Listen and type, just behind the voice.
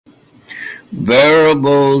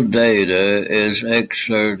Variable data is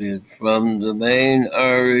excerpted from the Maine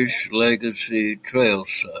Irish Legacy Trail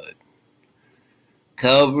site.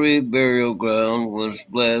 Calvary burial ground was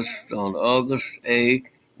blessed on August 8,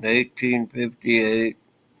 1858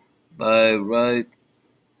 by Right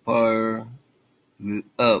Par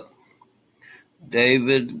Up.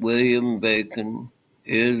 David William Bacon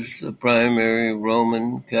is the primary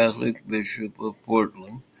Roman Catholic Bishop of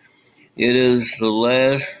Portland. It is the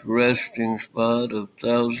last resting spot of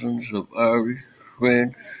thousands of Irish,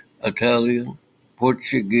 French, Italian,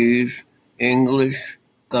 Portuguese, English,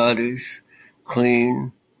 Scottish,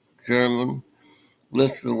 Clean, German,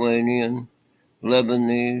 Lithuanian,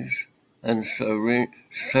 Lebanese, and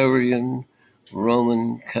Syrian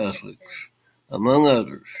Roman Catholics, among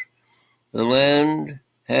others. The land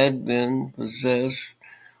had been possessed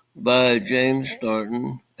by James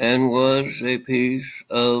Thornton and was a piece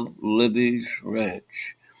of Libby's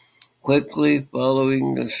ranch. Quickly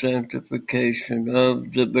following the sanctification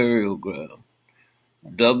of the burial ground,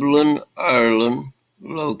 Dublin, Ireland,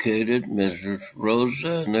 located Mrs.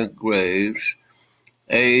 Rosanna Graves,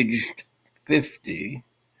 aged 50,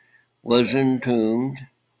 was entombed,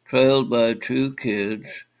 trailed by two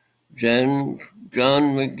kids, John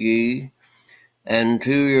McGee and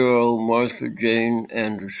 2-year-old Martha Jane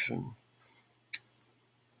Anderson.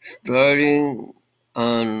 Starting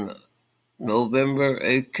on November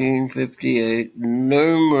 1858,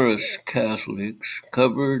 numerous Catholics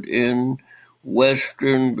covered in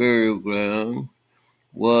Western burial ground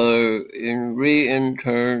were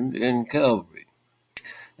reinterred in Calvary,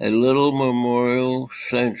 a little memorial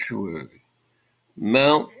sanctuary.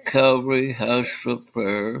 Mount Calvary House of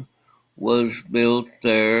Prayer was built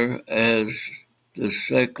there as the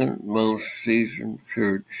second most seasoned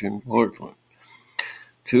church in Portland.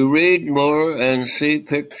 To read more and see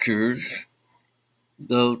pictures,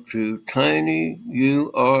 go to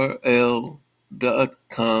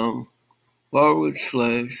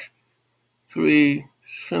tinyurl.com/3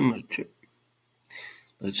 cemetery.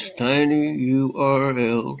 That's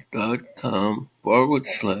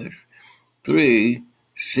tinyurl.com/3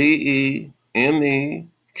 CEMETERY.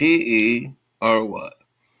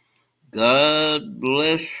 God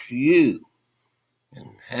bless you and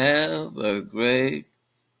have a great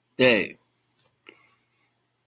day.